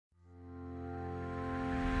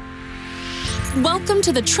Welcome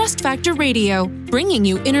to the Trust Factor Radio, bringing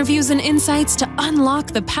you interviews and insights to unlock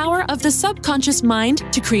the power of the subconscious mind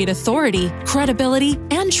to create authority, credibility,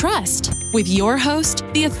 and trust. With your host,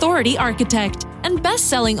 the Authority Architect and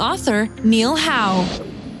best-selling author, Neil Howe.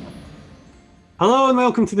 Hello and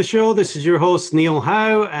welcome to the show. This is your host, Neil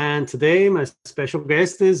Howe, and today my special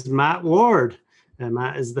guest is Matt Ward.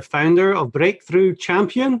 Matt is the founder of Breakthrough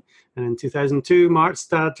Champion, and in 2002, Matt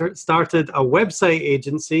started a website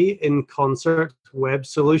agency, In Concert Web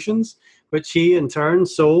Solutions, which he in turn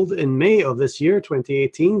sold in May of this year,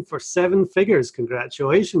 2018, for 7 figures.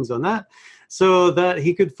 Congratulations on that. So that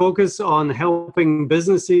he could focus on helping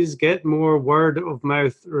businesses get more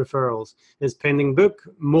word-of-mouth referrals. His pending book,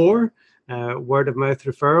 More, Word of Mouth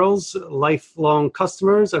Referrals, Lifelong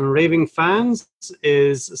Customers and Raving Fans,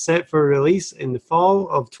 is set for release in the fall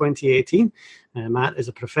of 2018. Matt is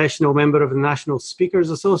a professional member of the National Speakers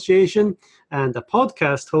Association and a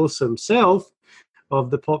podcast host himself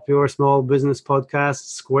of the popular small business podcast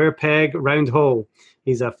Square Peg Round Hole.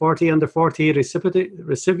 He's a 40 Under 40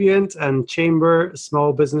 recipient and Chamber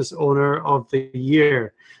Small Business Owner of the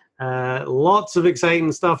Year. Lots of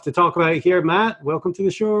exciting stuff to talk about here. Matt, welcome to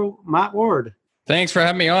the show, Matt Ward. Thanks for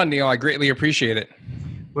having me on, Neil. I greatly appreciate it.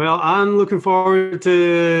 Well, I'm looking forward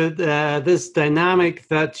to this dynamic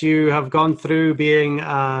that you have gone through, being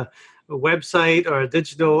a website or a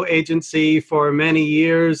digital agency for many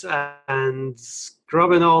years and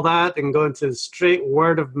scrubbing all that and going to straight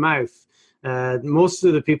word of mouth. Most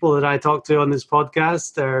of the people that I talk to on this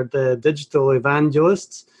podcast are the digital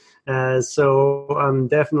evangelists. So I'm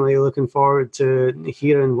definitely looking forward to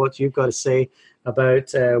hearing what you've got to say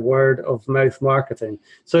about word of mouth marketing.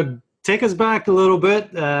 So take us back a little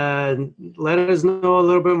bit. Let us know a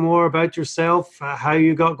little bit more about yourself, how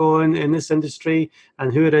you got going in this industry,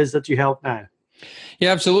 and who it is that you help now.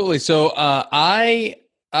 Yeah, absolutely. So I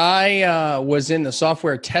was in the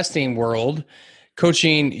software testing world,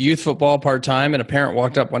 coaching youth football part-time, and a parent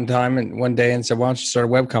walked up one day and said, "Why don't you start a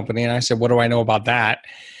web company?" And I said, "What do I know about that?"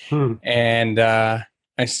 And I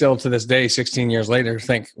still, to this day, 16 years later,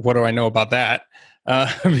 think, what do I know about that?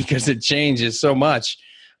 Because it changes so much.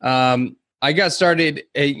 I got started,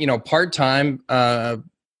 part-time,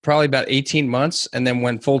 probably about 18 months, and then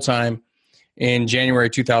went full-time in January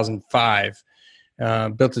 2005.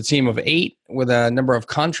 Built a team of 8 with a number of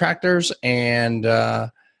contractors, and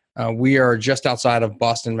we are just outside of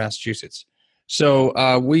Boston, Massachusetts.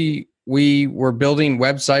 So we were building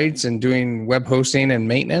websites and doing web hosting and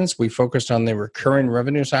maintenance. We focused on the recurring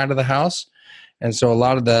revenue side of the house. And so a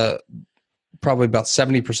lot of probably about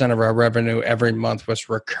 70% of our revenue every month was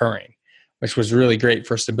recurring, which was really great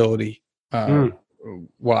for stability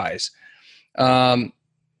wise.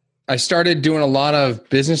 I started doing a lot of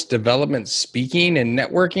business development speaking and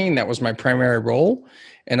networking. That was my primary role.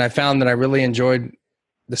 And I found that I really enjoyed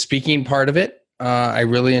the speaking part of it. I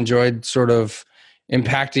really enjoyed sort of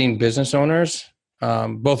impacting business owners,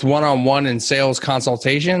 both one-on-one and sales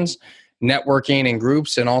consultations, networking in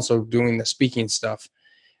groups, and also doing the speaking stuff.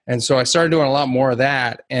 And so I started doing a lot more of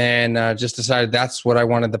that, and just decided that's what I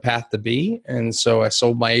wanted the path to be. And so I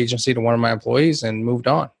sold my agency to one of my employees and moved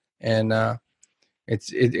on. And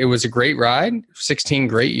it was a great ride, 16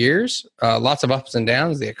 great years, lots of ups and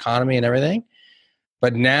downs, the economy and everything.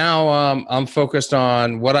 But now I'm focused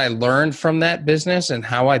on what I learned from that business, and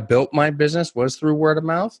how I built my business was through word of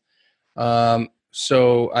mouth.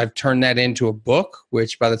 So I've turned that into a book,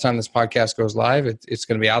 which by the time this podcast goes live, it's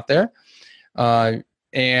going to be out there. I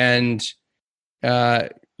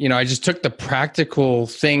just took the practical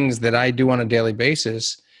things that I do on a daily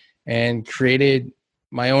basis and created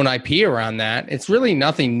my own IP around that. It's really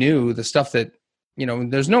nothing new. The stuff that,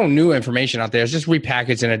 there's no new information out there. It's just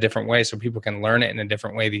repackaged in a different way so people can learn it in a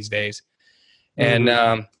different way these days. And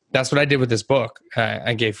that's what I did with this book.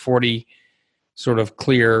 I gave 40 sort of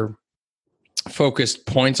clear, focused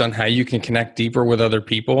points on how you can connect deeper with other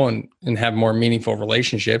people and have more meaningful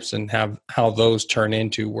relationships, and have how those turn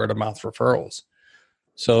into word of mouth referrals.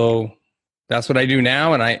 So that's what I do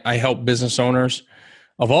now. And I help business owners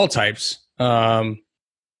of all types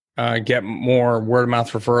get more word of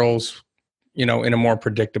mouth referrals, in a more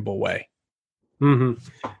predictable way. Mm-hmm.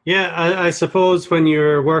 Yeah, I suppose when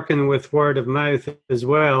you're working with word of mouth as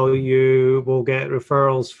well, you will get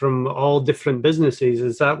referrals from all different businesses.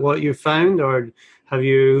 Is that what you found, or have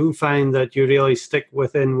you found that you really stick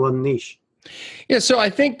within one niche? Yeah, so I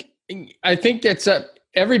think it's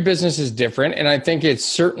every business is different, and I think it's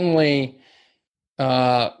certainly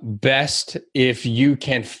best if you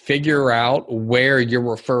can figure out where your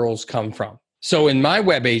referrals come from. So in my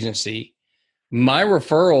web agency, my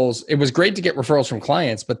referrals, it was great to get referrals from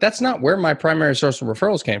clients, but that's not where my primary source of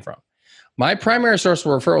referrals came from. My primary source of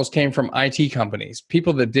referrals came from IT companies,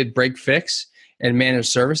 people that did break fix and managed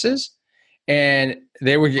services, and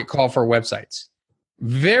they would get called for websites.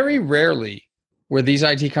 Very rarely were these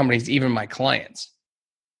IT companies even my clients.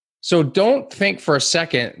 So don't think for a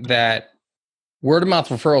second that word of mouth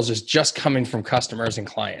referrals is just coming from customers and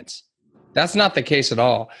clients. That's not the case at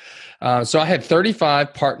all. So I had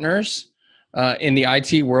 35 partners in the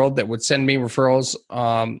IT world that would send me referrals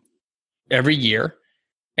every year.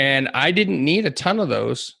 And I didn't need a ton of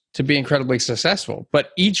those to be incredibly successful.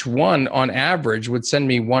 But each one on average would send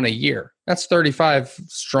me one a year. That's 35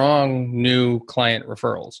 strong new client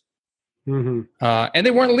referrals. Mm-hmm. And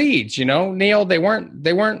they weren't leads, Neil, they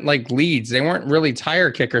weren't like leads. They weren't really tire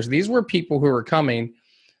kickers. These were people who were coming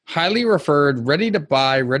highly referred, ready to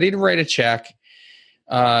buy, ready to write a check,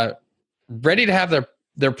 ready to have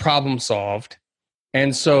their problem solved.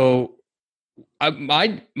 And so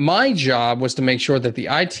my job was to make sure that the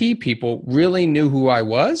IT people really knew who I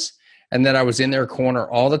was and that I was in their corner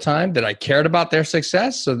all the time, that I cared about their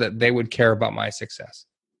success so that they would care about my success.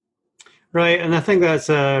 Right. And I think that's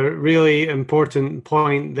a really important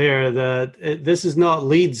point there, that this is not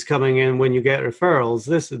leads coming in when you get referrals.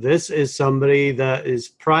 This is somebody that is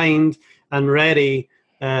primed and ready.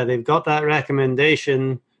 They've got that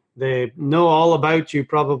recommendation. They know all about you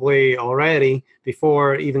probably already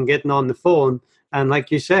before even getting on the phone. And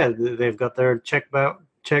like you said, they've got their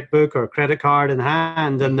checkbook or credit card in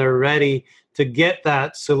hand, and they're ready to get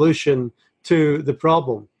that solution to the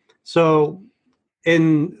problem. So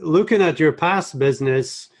in looking at your past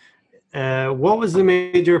business, what was the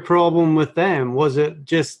major problem with them? Was it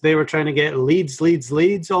just they were trying to get leads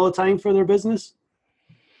all the time for their business?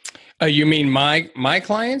 You mean my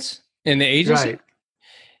clients in the agency? Right.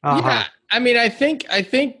 Uh-huh. Yeah. I mean, I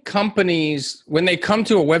think companies, when they come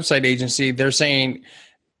to a website agency, they're saying,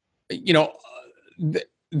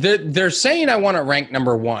 they're saying I want to rank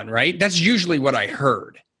number one, right? That's usually what I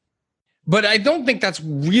heard. But I don't think that's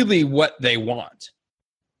really what they want,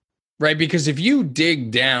 right? Because if you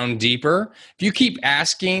dig down deeper, if you keep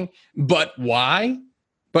asking, but why?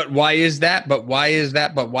 But why is that? But why is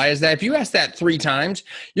that? But why is that? If you ask that 3 times,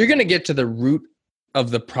 you're going to get to the root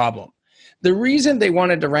of the problem. The reason they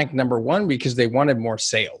wanted to rank number one, because they wanted more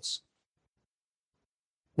sales.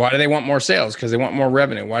 Why do they want more sales? Because they want more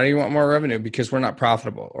revenue. Why do you want more revenue? Because we're not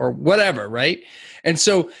profitable or whatever, right? And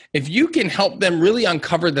so if you can help them really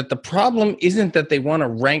uncover that the problem isn't that they want to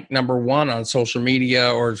rank number one on social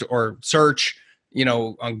media or search,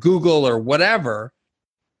 on Google or whatever,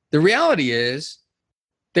 the reality is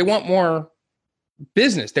they want more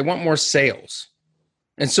business. They want more sales.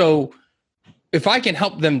 And so if I can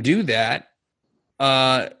help them do that,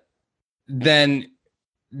 then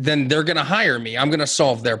they're going to hire me. I'm going to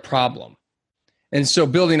solve their problem. And so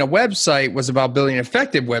building a website was about building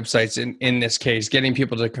effective websites in this case, getting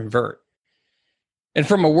people to convert. And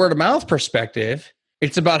from a word of mouth perspective,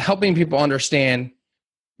 it's about helping people understand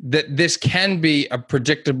that this can be a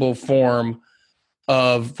predictable form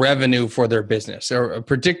of revenue for their business, or a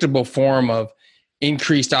predictable form of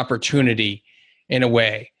increased opportunity in a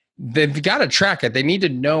way. They've got to track it. They need to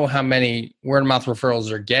know how many word of mouth referrals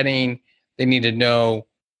they're getting. They need to know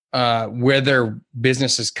where their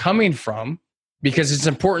business is coming from, because it's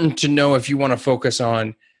important to know if you want to focus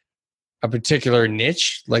on a particular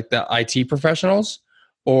niche like the IT professionals,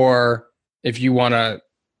 or if you want to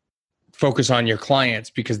focus on your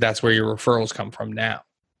clients, because that's where your referrals come from now.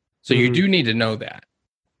 So you do need to know that.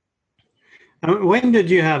 When did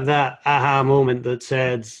you have that aha moment that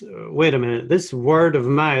said, wait a minute, this word of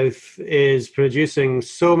mouth is producing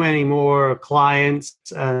so many more clients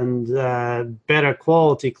and better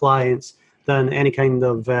quality clients than any kind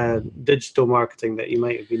of digital marketing that you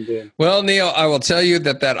might have been doing? Well, Neil, I will tell you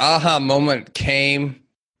that aha moment came,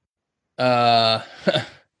 it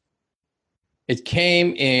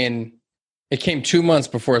came 2 months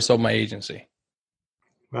before I sold my agency.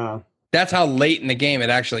 Wow. That's how late in the game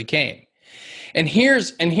it actually came. And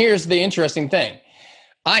here's the interesting thing.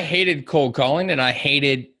 I hated cold calling and I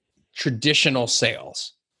hated traditional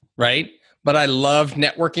sales, right? But I love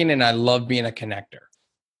networking and I love being a connector.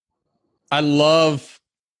 I love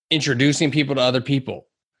introducing people to other people.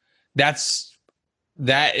 That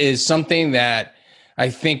is something that I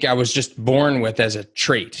think I was just born with as a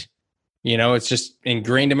trait. It's just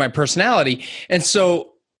ingrained in my personality. And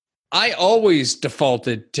so I always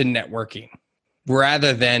defaulted to networking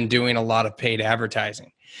rather than doing a lot of paid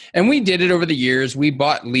advertising. And we did it over the years. We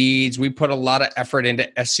bought leads. We put a lot of effort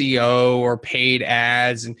into SEO or paid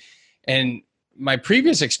ads. And my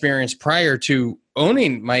previous experience prior to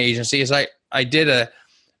owning my agency is I did a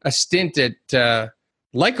stint at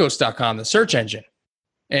Lycos.com, the search engine.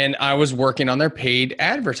 and I was working on their paid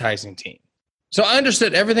advertising team. So I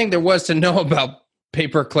understood everything there was to know about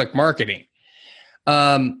pay-per-click marketing.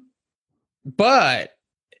 But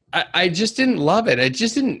I just didn't love it. It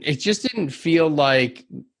just didn't feel like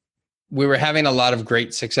we were having a lot of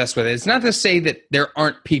great success with it. It's not to say that there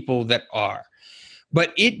aren't people that are,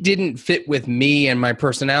 but it didn't fit with me and my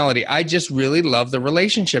personality. I just really love the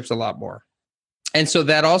relationships a lot more. And so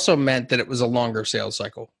that also meant that it was a longer sales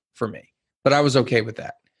cycle for me, but I was okay with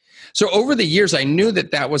that. So over the years, I knew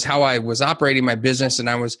that that was how I was operating my business, and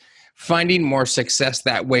I was finding more success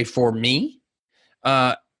that way for me.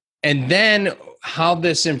 And then how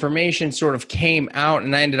this information sort of came out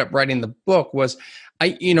and I ended up writing the book was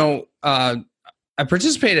I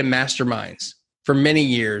participated in masterminds for many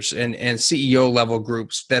years and CEO level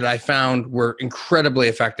groups that I found were incredibly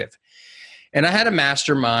effective. And I had a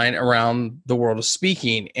mastermind around the world of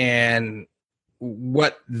speaking, and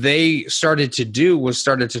what they started to do was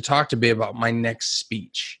started to talk to me about my next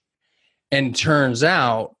speech. And turns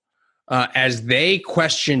out, as they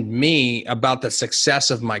questioned me about the success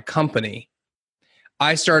of my company,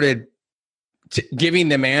 I started giving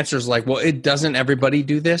them answers like, well, doesn't everybody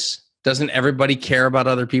do this? Doesn't everybody care about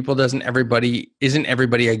other people? Isn't everybody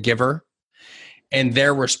a giver? And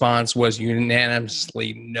their response was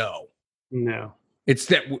unanimously no. No. It's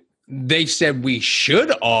that they said we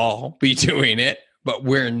should all be doing it, but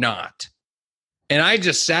we're not. And I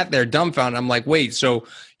just sat there dumbfounded. I'm like, wait, so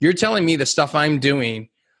you're telling me the stuff I'm doing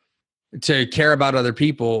to care about other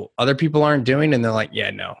people aren't doing? And they're like,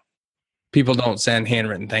 yeah, no. People don't send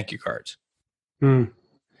handwritten thank you cards.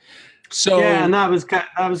 So yeah, and that was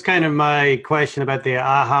kind of my question about the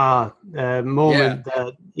aha moment.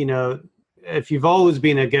 That if you've always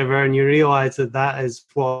been a giver and you realize that is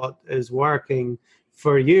what is working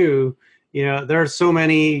for you, there are so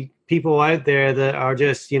many people out there that are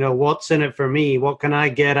just what's in it for me? What can I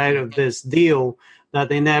get out of this deal? That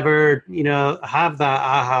they never have that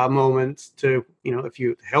aha moment to if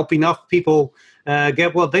you help enough people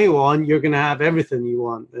get what they want, you're going to have everything you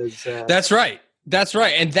want. That's right. That's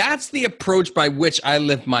right. And that's the approach by which I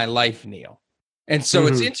live my life, Neil. And so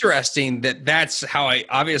it's interesting that that's how I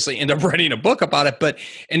obviously end up writing a book about it. But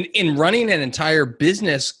in running an entire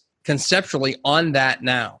business conceptually on that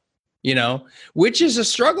now, which is a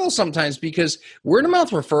struggle sometimes because word of mouth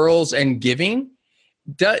referrals and giving,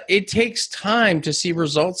 it takes time to see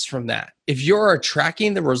results from that. If you're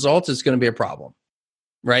tracking the results, it's going to be a problem,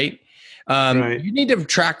 right? You need to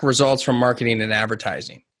track results from marketing and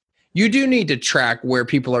advertising. You do need to track where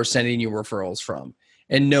people are sending you referrals from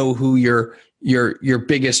and know who your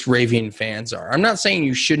biggest raving fans are. I'm not saying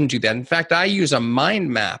you shouldn't do that. In fact, I use a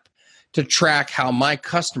mind map to track how my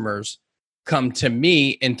customers come to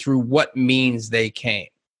me and through what means they came.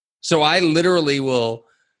 So I literally will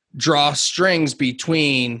draw strings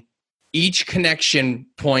between each connection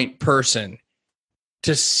point person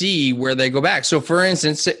to see where they go back. So for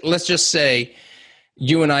instance, let's just say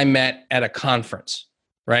you and I met at a conference,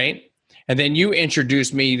 right? And then you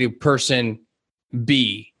introduced me to person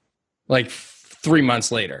B like 3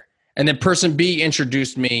 months later. And then person B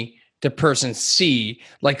introduced me to person C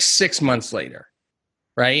like 6 months later,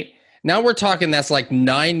 right? Now we're talking that's like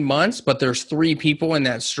 9 months, but there's 3 people in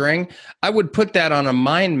that string. I would put that on a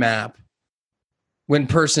mind map when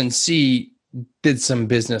person C did some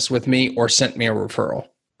business with me or sent me a referral,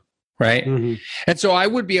 right? Mm-hmm. And so I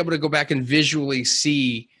would be able to go back and visually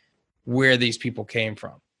see where these people came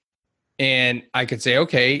from. And I could say,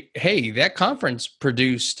 okay, hey, that conference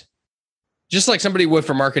produced, just like somebody would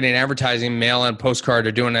for marketing and advertising, mail and postcard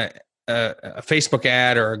or doing a Facebook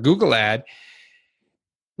ad or a Google ad.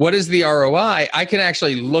 What is the ROI? I can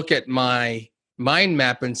actually look at my mind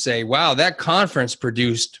map and say, wow, that conference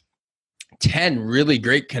produced 10 really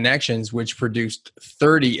great connections, which produced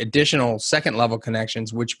 30 additional second level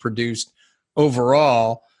connections, which produced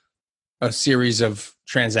overall a series of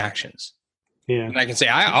transactions. Yeah. And I can say,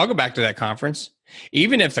 I'll go back to that conference.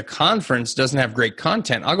 Even if the conference doesn't have great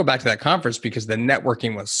content, I'll go back to that conference because the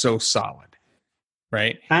networking was so solid.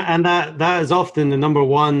 Right. And that is often the number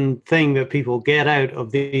one thing that people get out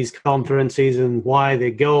of these conferences and why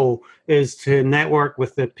they go is to network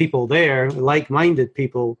with the people there, like-minded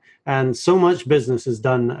people. And so much business is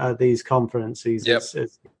done at these conferences. Yep.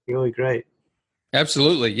 It's really great.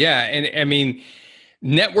 Absolutely. Yeah. And I mean,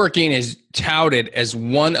 networking is touted as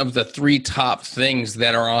one of the 3 top things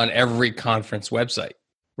that are on every conference website,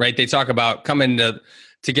 right? They talk about coming to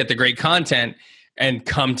get the great content and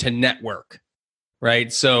come to network.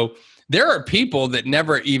 Right. So there are people that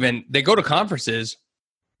they go to conferences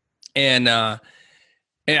and I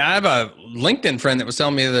have a LinkedIn friend that was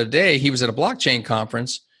telling me the other day, he was at a blockchain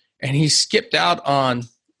conference and he skipped out on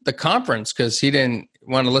the conference because he didn't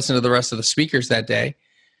want to listen to the rest of the speakers that day.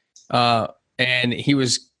 And he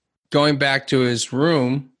was going back to his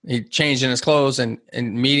room. He changed in his clothes and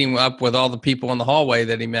meeting up with all the people in the hallway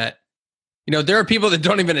that he met. You know, there are people that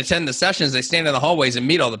don't even attend the sessions. They stand in the hallways and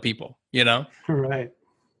meet all the people, you know? Right.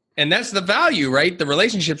 And that's the value, right? The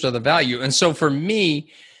relationships are the value. And so for me,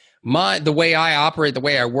 the way I operate, the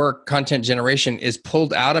way I work, content generation is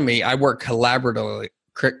pulled out of me. I work collaboratively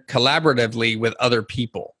with other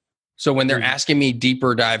people. So when they're asking me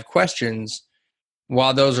deeper dive questions,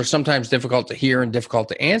 while those are sometimes difficult to hear and difficult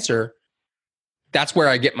to answer, that's where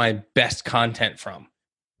I get my best content from.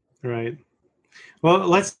 Right. Well,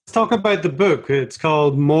 let's talk about the book. It's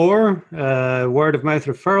called More, Word of Mouth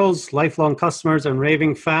Referrals, Lifelong Customers and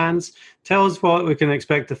Raving Fans. Tell us what we can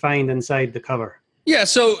expect to find inside the cover. Yeah,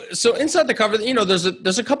 so inside the cover, you know,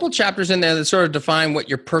 there's a couple chapters in there that sort of define what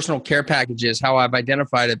your personal care package is. How I've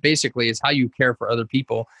identified it basically is how you care for other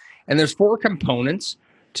people. And there's 4 components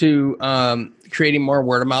to creating more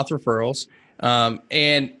word of mouth referrals.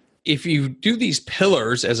 And if you do these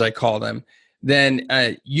pillars, as I call them, then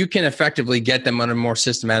you can effectively get them on a more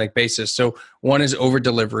systematic basis. So 1 is over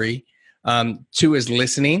delivery. 2 is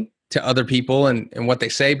listening to other people and what they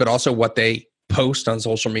say, but also what they post on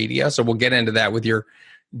social media. So we'll get into that with your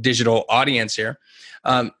digital audience here.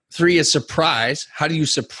 3 is surprise. How do you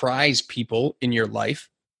surprise people in your life?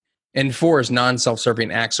 And 4 is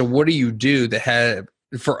non-self-serving acts. So what do you do that have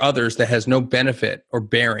for others that has no benefit or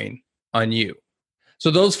bearing on you? So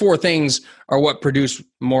those 4 things are what produce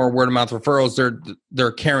more word of mouth referrals.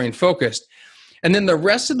 They're caring focused. And then the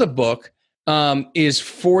rest of the book is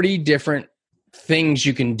 40 different things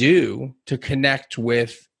you can do to connect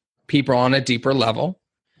with people on a deeper level.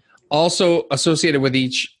 Also associated with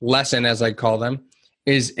each lesson, as I call them,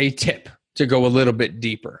 is a tip to go a little bit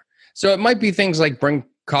deeper. So it might be things like bring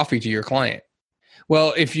coffee to your client.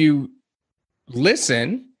 Well, if you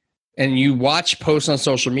listen and you watch posts on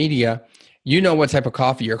social media, you know what type of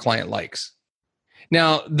coffee your client likes.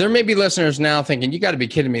 Now, there may be listeners now thinking, you got to be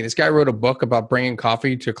kidding me. This guy wrote a book about bringing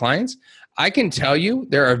coffee to clients. I can tell you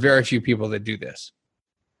there are very few people that do this.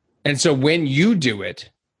 And so when you do it,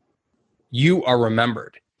 you are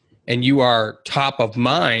remembered and you are top of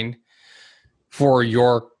mind for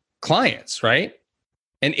your clients, right?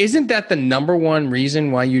 And isn't that the number one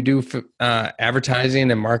reason why you do advertising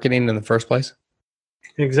and marketing in the first place?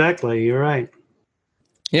 Exactly. You're right.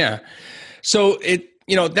 Yeah. So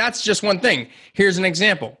that's just one thing. Here's an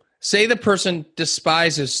example. Say the person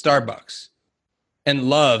despises Starbucks and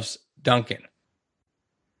loves Dunkin'.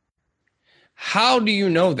 How do you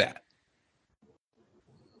know that?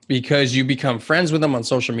 Because you become friends with them on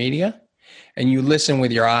social media and you listen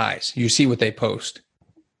with your eyes. You see what they post.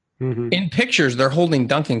 Mm-hmm. In pictures, they're holding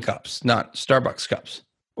Dunkin' cups, not Starbucks cups,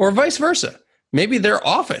 or vice versa. Maybe their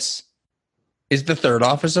office is the third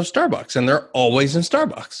office of Starbucks and they're always in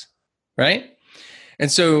Starbucks, right?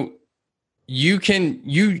 And so you can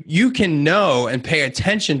know and pay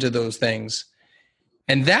attention to those things.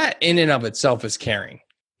 And that in and of itself is caring,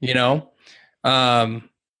 you know?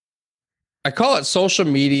 I call it social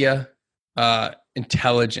media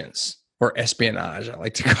intelligence or espionage, I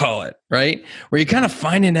like to call it, right? Where you're kind of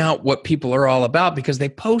finding out what people are all about because they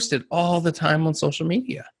post it all the time on social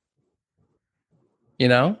media. You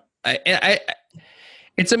know?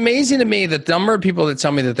 It's amazing to me that the number of people that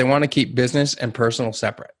tell me that they want to keep business and personal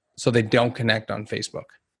separate so they don't connect on Facebook.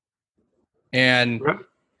 And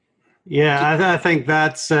yeah, I think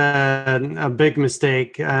that's a big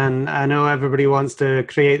mistake. And I know everybody wants to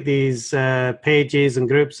create these pages and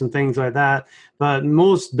groups and things like that. But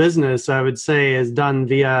most business, I would say, is done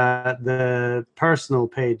via the personal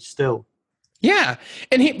page still. Yeah.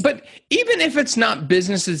 But even if it's not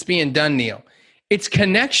business that's being done, Neil, it's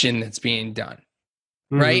connection that's being done.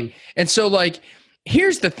 Right. Mm-hmm. And so like,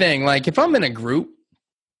 here's the thing, like if I'm in a group,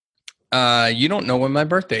 you don't know when my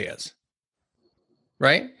birthday is.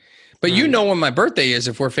 Right. But you know when my birthday is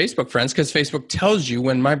if we're Facebook friends, because Facebook tells you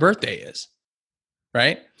when my birthday is.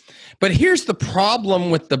 Right. But here's the problem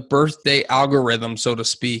with the birthday algorithm, so to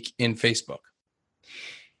speak, in Facebook,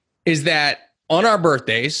 is that on our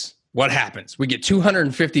birthdays, what happens? We get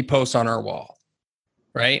 250 posts on our wall.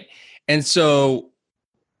 Right. And so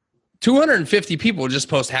 250 people just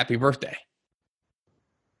post happy birthday.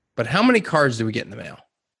 But how many cards do we get in the mail?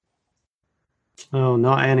 Oh,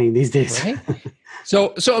 not any these days. Right?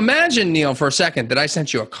 So imagine, Neil, for a second that I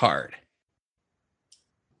sent you a card.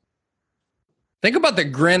 Think about the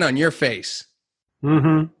grin on your face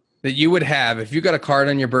that you would have if you got a card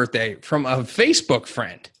on your birthday from a Facebook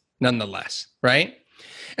friend, nonetheless, right?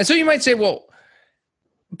 And so you might say, well,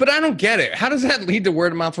 but I don't get it. How does that lead to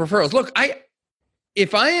word of mouth referrals? Look,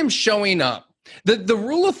 if I am showing up, the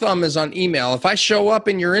rule of thumb is on email. If I show up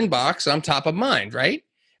in your inbox, I'm top of mind, right?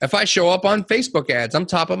 If I show up on Facebook ads, I'm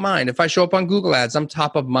top of mind. If I show up on Google ads, I'm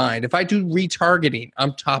top of mind. If I do retargeting,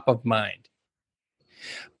 I'm top of mind.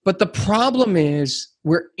 But the problem is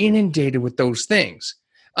we're inundated with those things.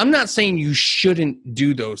 I'm not saying you shouldn't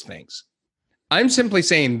do those things. I'm simply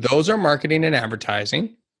saying those are marketing and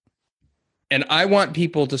advertising. And I want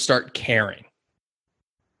people to start caring,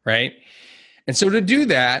 right? And so to do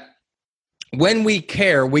that, when we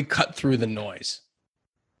care, we cut through the noise.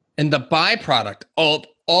 And the byproduct of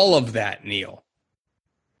all of that, Neil,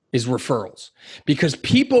 is referrals. Because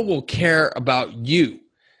people will care about you.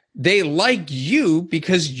 They like you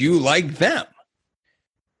because you like them.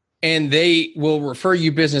 And they will refer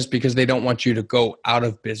you business because they don't want you to go out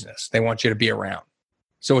of business. They want you to be around.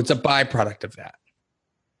 So it's a byproduct of that.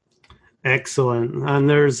 Excellent. And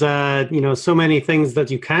there's, so many things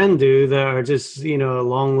that you can do that are just,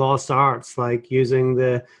 long lost arts, like using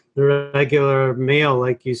the regular mail,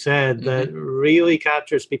 like you said, that really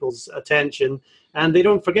captures people's attention, and they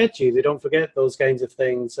don't forget you. They don't forget those kinds of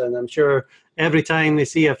things. And I'm sure every time they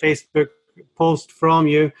see a Facebook post from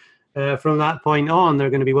you, from that point on, they're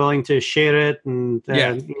going to be willing to share it. And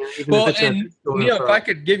even if it's if I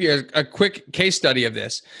could give you a quick case study of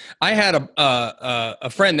this, I had a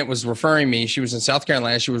friend that was referring me. She was in South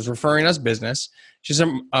Carolina. She was referring us business. She's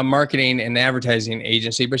a marketing and advertising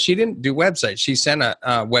agency, but she didn't do websites. She sent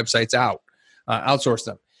websites out, outsourced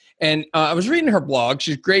them. And I was reading her blog.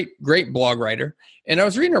 She's a great blog writer. And I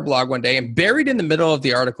was reading her blog one day, and buried in the middle of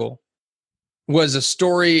the article was a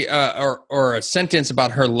story or a sentence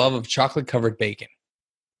about her love of chocolate-covered bacon.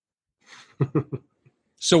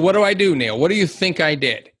 So what do I do, Neil? What do you think I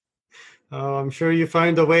did? Oh, I'm sure you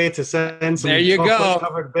found a way to send some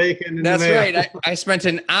chocolate-covered bacon in That's the mail. right. I spent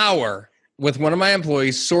an hour with one of my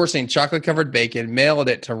employees sourcing chocolate-covered bacon, mailed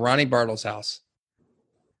it to Ronnie Bartle's house.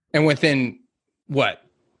 And within,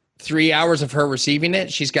 3 hours of her receiving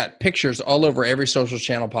it, she's got pictures all over every social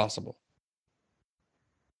channel possible.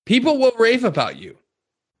 People will rave about you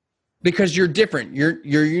because you're different. You're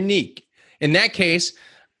unique. In that case,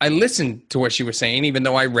 I listened to what she was saying, even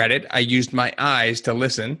though I read it. I used my eyes to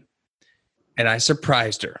listen, and I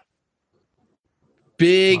surprised her.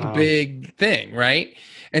 Big thing, right?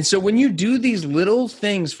 And so when you do these little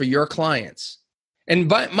things for your clients,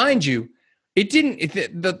 and mind you,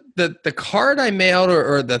 the card I mailed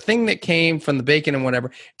or the thing that came from the bacon and whatever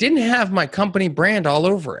didn't have my company brand all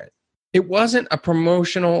over it. It wasn't a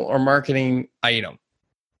promotional or marketing item.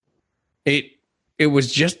 It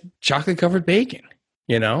was just chocolate-covered bacon,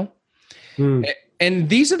 And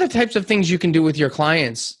these are the types of things you can do with your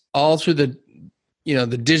clients all through the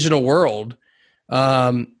digital world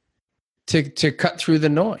to cut through the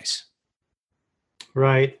noise.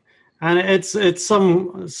 Right. And it's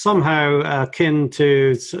somehow akin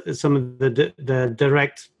to some of the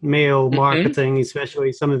direct mail marketing,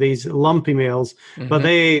 especially some of these lumpy mails, but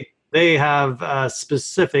they have a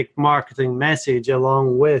specific marketing message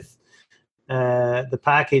along with the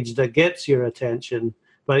package that gets your attention.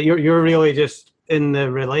 But you're really just in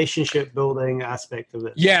the relationship building aspect of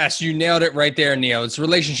it. Yes, you nailed it right there, Neil. It's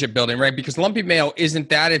relationship building, right? Because lumpy mail isn't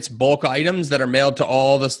that. It's bulk items that are mailed to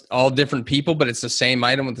all different people, but it's the same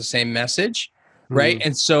item with the same message, right?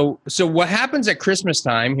 And so what happens at Christmas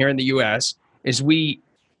time here in the U.S. is we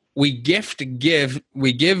give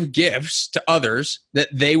gifts to others that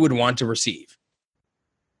they would want to receive.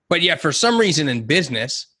 But yet for some reason in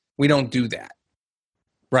business, we don't do that,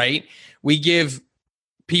 right? We give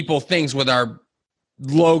people things with our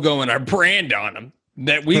logo and our brand on them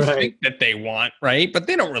that we think that they want, right? But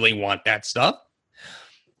they don't really want that stuff.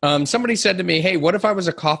 Somebody said to me, "Hey, what if I was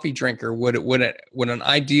a coffee drinker? Would an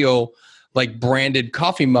ideal branded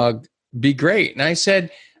coffee mug be great?" And I said,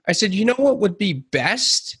 you know what would be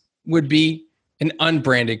best would be an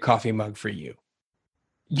unbranded coffee mug for you.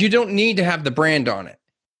 You don't need to have the brand on it.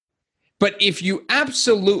 But if you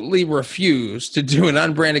absolutely refuse to do an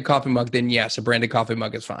unbranded coffee mug, then yes, a branded coffee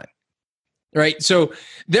mug is fine. Right? So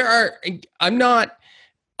I'm not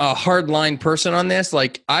a hardline person on this.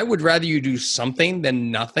 I would rather you do something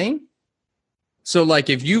than nothing. So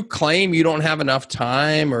if you claim you don't have enough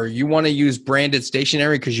time or you want to use branded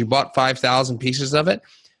stationery because you bought 5,000 pieces of it,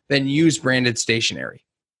 then use branded stationery.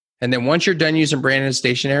 And then once you're done using branded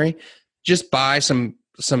stationery, just buy some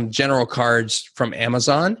general cards from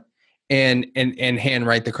Amazon and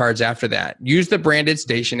handwrite the cards after that. Use the branded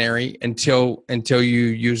stationery until you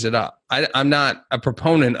use it up. I'm not a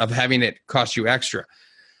proponent of having it cost you extra.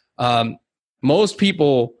 Most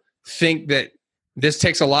people think that this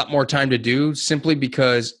takes a lot more time to do simply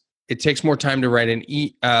because it takes more time to write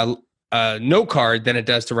a note card than it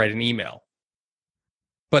does to write an email.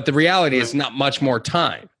 But the reality is not much more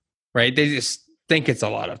time, right? They just think it's a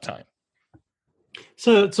lot of time.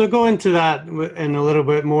 So go into that in a little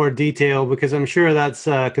bit more detail, because I'm sure that's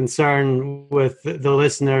a concern with the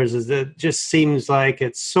listeners, is that it just seems like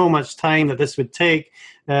it's so much time that this would take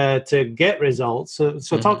to get results. So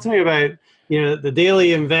talk to me about, the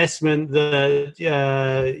daily investment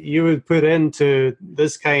that you would put into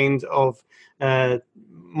this kind of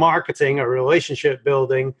marketing or relationship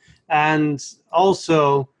building, and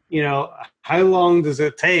also, how long does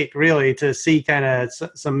it take really to see kind of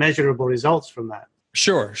some measurable results from that?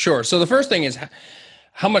 Sure. So the first thing is,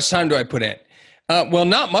 how much time do I put in? Well,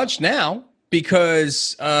 not much now,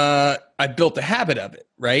 because I built a habit of it,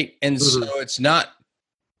 right? And so it's not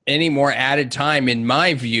any more added time in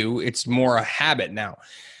my view. It's more a habit now.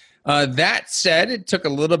 That said, it took a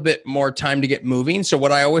little bit more time to get moving. So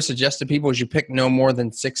what I always suggest to people is you pick no more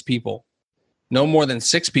than 6 people. No more than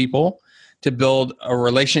 6 people to build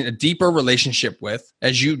a deeper relationship with.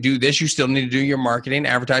 As you do this, you still need to do your marketing,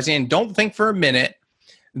 advertising, and don't think for a minute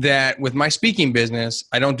that with my speaking business,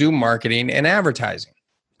 I don't do marketing and advertising.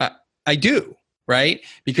 I do, right?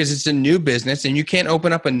 Because it's a new business, and you can't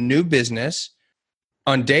open up a new business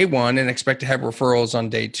on day 1 and expect to have referrals on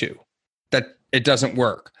day 2. That it doesn't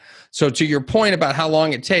work. So to your point about how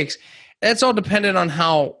long it takes, that's all dependent on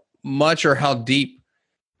how much or how deep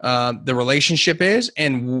the relationship is,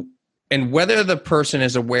 and whether the person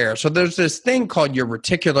is aware. So there's this thing called your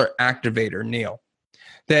reticular activator, Neil,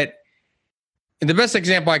 that the best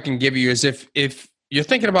example I can give you is if you're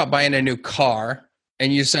thinking about buying a new car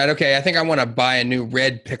and you decide, okay, I think I want to buy a new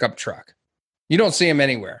red pickup truck. You don't see them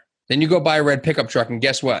anywhere. Then you go buy a red pickup truck, and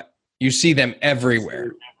guess what? You see them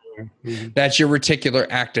everywhere. That's your reticular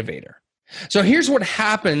activator. So here's what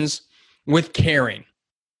happens with caring.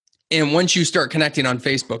 And once you start connecting on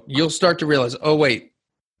Facebook, you'll start to realize, oh, wait,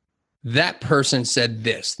 that person said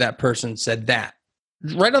this, that person said that,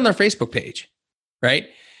 right on their Facebook page, right?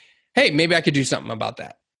 Hey, maybe I could do something about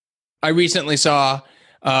that. I recently saw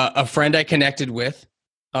a friend I connected with,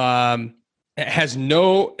 has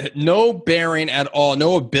no bearing at all,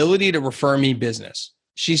 no ability to refer me business.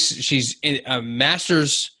 She's in a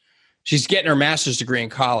master's. She's getting her master's degree in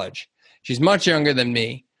college. She's much younger than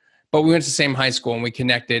me, but we went to the same high school, and we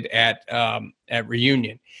connected at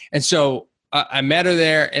reunion. And so I met her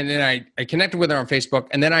there, and then I connected with her on Facebook,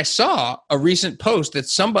 and then I saw a recent post that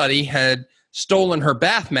somebody had stolen her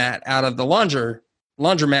bath mat out of the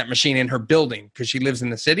laundromat machine in her building, because she lives in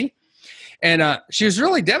the city. And she was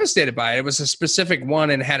really devastated by it. It was a specific one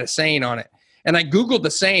and had a saying on it. And I Googled the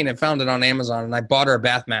saying and found it on Amazon, and I bought her a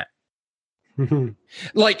bath mat.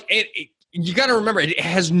 Like you got to remember, it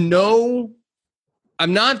has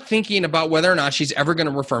I'm not thinking about whether or not she's ever going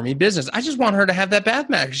to refer me business. I just want her to have that bath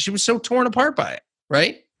mat because she was so torn apart by it,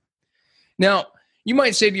 right? Now, you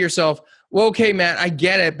might say to yourself, well, okay, Matt, I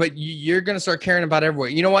get it, but you're going to start caring about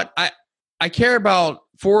everyone. You know what? I care about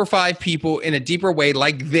 4 or 5 people in a deeper way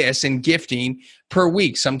like this in gifting per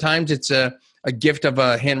week. Sometimes it's a gift of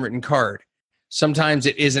a handwritten card. Sometimes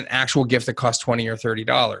it is an actual gift that costs $20 or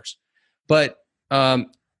 $30. But, I'm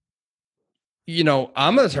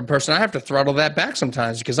the type of person, I have to throttle that back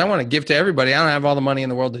sometimes because I want to give to everybody. I don't have all the money in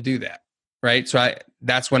the world to do that, right? So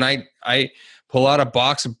that's when I pull out a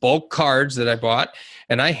box of bulk cards that I bought,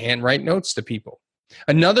 and I handwrite notes to people.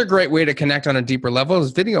 Another great way to connect on a deeper level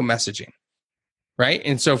is video messaging, right?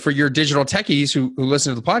 And so for your digital techies who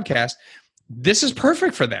listen to the podcast, this is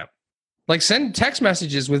perfect for them. Like send text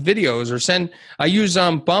messages with videos, or I use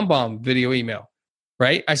BombBomb video email,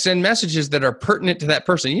 right? I send messages that are pertinent to that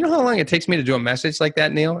person. You know how long it takes me to do a message like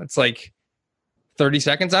that, Neil? It's like 30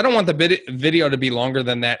 seconds. I don't want the video to be longer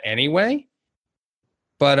than that anyway.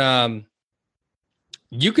 But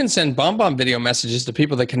you can send BombBomb video messages to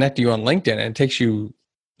people that connect to you on LinkedIn, and it takes you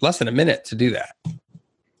less than a minute to do that.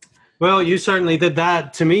 Well, you certainly did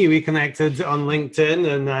that to me. We connected on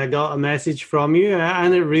LinkedIn, and I got a message from you,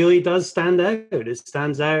 and it really does stand out. It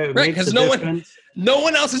stands out. Right, because no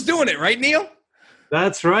one else is doing it, right, Neil?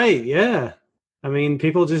 That's right, yeah. I mean,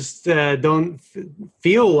 people just don't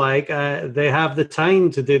feel like they have the time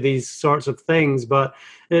to do these sorts of things, but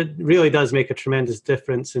it really does make a tremendous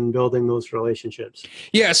difference in building those relationships.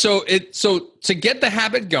 Yeah, so to get the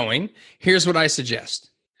habit going, here's what I suggest.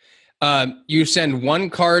 You send 1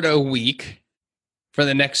 card a week for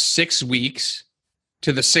the next 6 weeks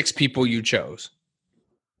to the 6 people you chose.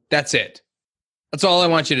 That's it. That's all I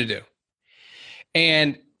want you to do.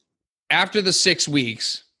 And after the 6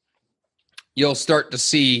 weeks, you'll start to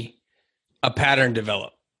see a pattern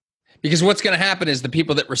develop. Because what's going to happen is the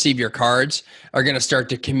people that receive your cards are going to start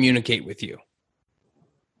to communicate with you.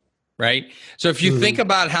 right? So if you think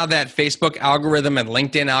about how that Facebook algorithm and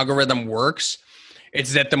LinkedIn algorithm works,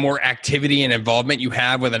 it's that the more activity and involvement you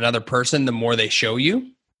have with another person, the more they show you.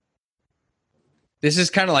 This is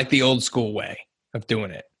kind of like the old school way of doing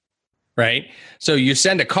it, right? So you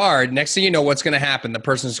send a card, next thing you know, what's going to happen? The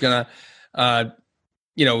person's going to,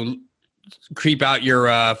 creep out your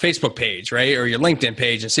Facebook page, right? Or your LinkedIn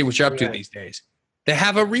page and see what you're up to these days. They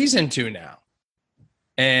have a reason to now.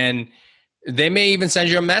 And they may even send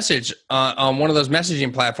you a message on one of those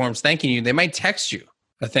messaging platforms thanking you. They might text you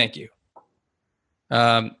a thank you.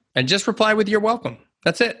 And just reply with "you're welcome."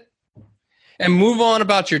 That's it. And move on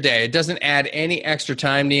about your day. It doesn't add any extra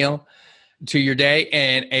time, Neil, to your day.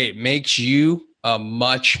 And it makes you a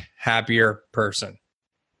much happier person.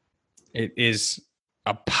 It is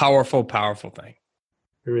a powerful, powerful thing.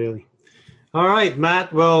 Really. All right,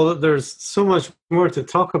 Matt. Well, there's so much more to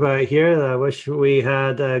talk about here. I wish we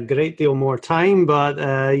had a great deal more time,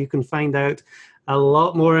 but you can find out a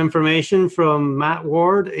lot more information from Matt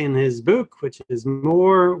Ward in his book, which is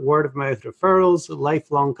More Word of Mouth Referrals,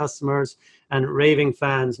 Lifelong Customers and Raving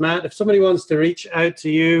Fans. Matt, if somebody wants to reach out to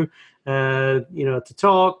you, to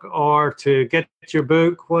talk or to get your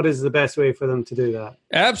book, what is the best way for them to do that?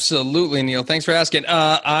 Absolutely, Neil. Thanks for asking.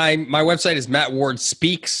 My website is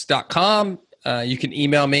mattwardspeaks.com. You can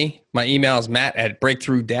email me. My email is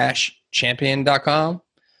matt@breakthrough-champion.com.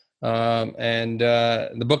 And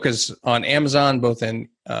the book is on Amazon, both in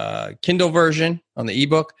Kindle version on the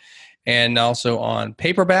ebook and also on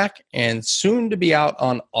paperback, and soon to be out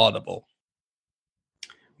on Audible.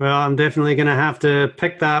 Well, I'm definitely going to have to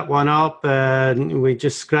pick that one up. We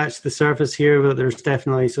just scratched the surface here, but there's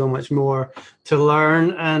definitely so much more to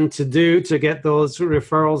learn and to do to get those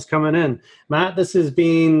referrals coming in. Matt, this has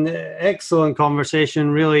been excellent conversation.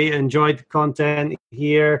 Really enjoyed the content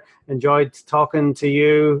here, enjoyed talking to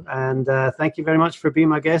you, and thank you very much for being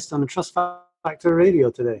my guest on the Trust Factor Radio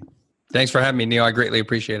today. Thanks for having me, Neil. I greatly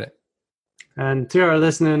appreciate it. And to our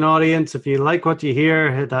listening audience, if you like what you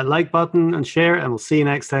hear, hit that like button and share, and we'll see you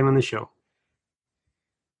next time on the show.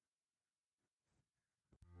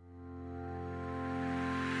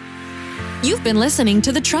 You've been listening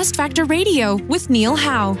to the Trust Factor Radio with Neil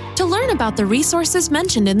Howe. To learn about the resources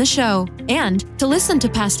mentioned in the show and to listen to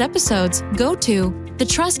past episodes, go to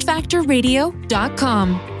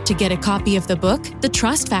thetrustfactorradio.com. To get a copy of the book, The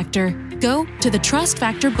Trust Factor, go to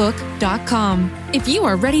thetrustfactorbook.com. If you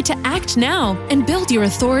are ready to act now and build your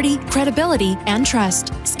authority, credibility, and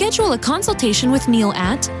trust, schedule a consultation with Neil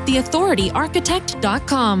at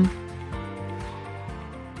theauthorityarchitect.com.